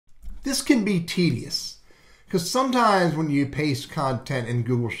This can be tedious because sometimes when you paste content in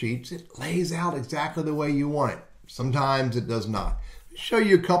Google Sheets, it lays out exactly the way you want it. Sometimes it does not. I'll show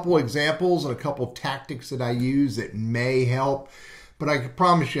you a couple examples and a couple tactics that I use that may help, but I can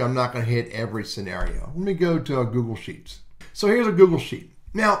promise you I'm not going to hit every scenario. Let me go to Google Sheets. So here's a Google Sheet.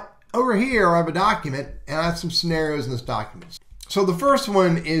 Now, over here I have a document and I have some scenarios in this document. So the first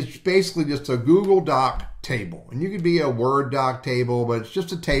one is basically just a Google Doc table. And you could be a Word doc table, but it's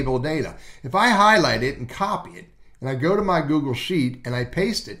just a table of data. If I highlight it and copy it, and I go to my Google Sheet and I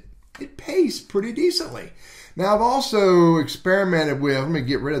paste it, it pastes pretty decently. Now I've also experimented with, let me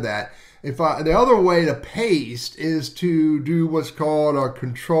get rid of that. The other way to paste is to do what's called a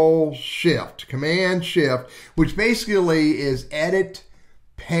Control-Shift, Command-Shift, which basically is edit,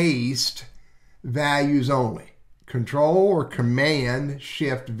 paste, values only. Control or Command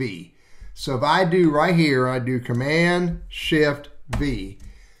Shift V. So if I do right here, I do Command Shift V,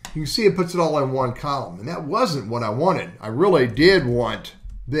 you can see it puts it all in one column. And that wasn't what I wanted. I really did want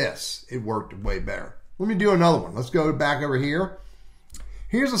this. It worked way better. Let me do another one. Let's go back over here.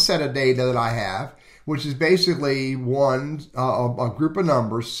 Here's a set of data that I have, which is basically a group of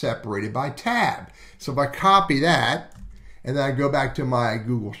numbers separated by tab. So if I copy that, and then I go back to my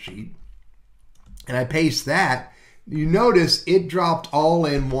Google Sheet, and I paste that, you notice it dropped all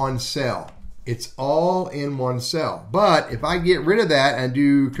in one cell. It's all in one cell. But if I get rid of that and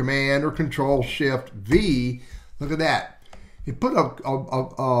do Command or Control Shift V, look at that. It put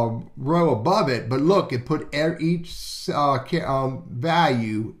a row above it, but look, it put each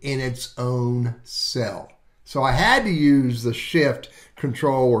value in its own cell. So I had to use the Shift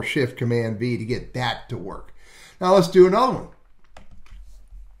Control or Shift Command V to get that to work. Now let's do another one.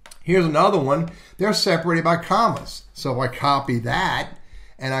 Here's another one. They're separated by commas. So if I copy that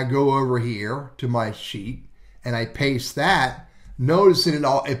and I go over here to my sheet and I paste that, notice that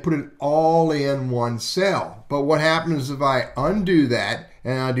it put it all in one cell. But what happens if I undo that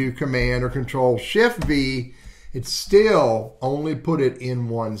and I do Command or Control Shift V, it still only put it in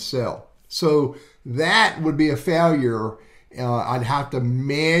one cell. So that would be a failure. I'd have to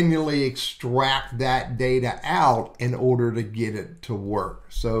manually extract that data out in order to get it to work.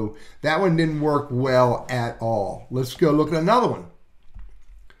 So that one didn't work well at all. Let's go look at another one.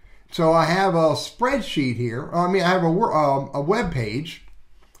 So I have a spreadsheet here. I have a web page,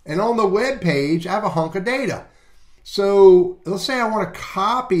 and on the web page I have a hunk of data. So let's say I want to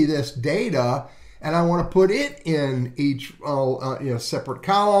copy this data and I want to put it in each separate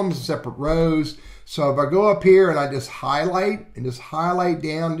columns, separate rows. So if I go up here and I just highlight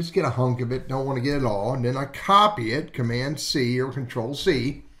down, just get a hunk of it, don't want to get it all, and then I copy it, Command C or Control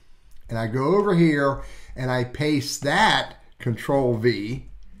C, and I go over here and I paste that, Control V,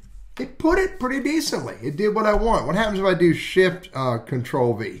 it put it pretty decently. It did what I want. What happens if I do Shift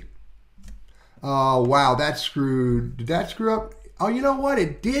Control V? Wow, that screwed. Did that screw up? Oh, you know what?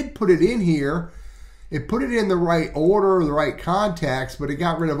 It did put it in here. It put it in the right order, the right contacts, but it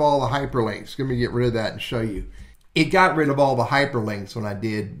got rid of all the hyperlinks. Let me get rid of that and show you. It got rid of all the hyperlinks when I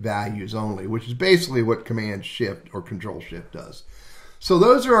did values only, which is basically what Command Shift or Control Shift does. So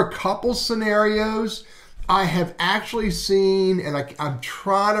those are a couple scenarios I have actually seen, and I'm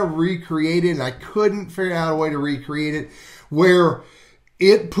trying to recreate it, and I couldn't figure out a way to recreate it, where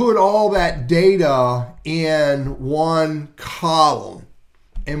it put all that data in one column.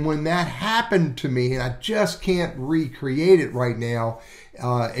 And when that happened to me, and I just can't recreate it right now,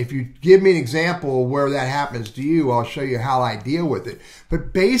 if you give me an example where that happens to you, I'll show you how I deal with it.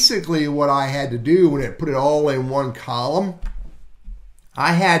 But basically what I had to do when it put it all in one column,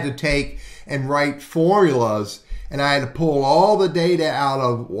 I had to take and write formulas, and I had to pull all the data out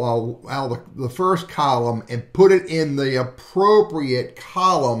of the first column and put it in the appropriate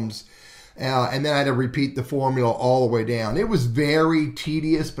columns. And then I had to repeat the formula all the way down. It was very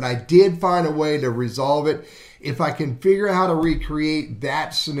tedious, but I did find a way to resolve it. If I can figure out how to recreate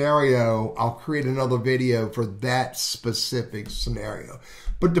that scenario, I'll create another video for that specific scenario.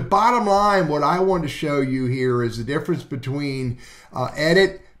 But the bottom line, what I want to show you here is the difference between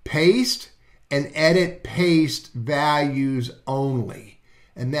edit, paste, and edit, paste values only.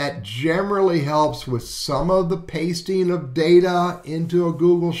 And that generally helps with some of the pasting of data into a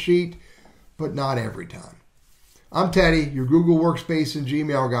Google Sheet, but not every time. I'm Teddy, your Google Workspace and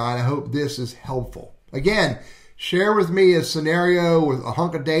Gmail guy, and I hope this is helpful. Again, share with me a scenario with a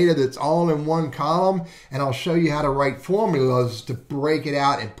hunk of data that's all in one column, and I'll show you how to write formulas to break it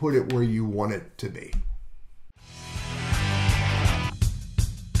out and put it where you want it to be.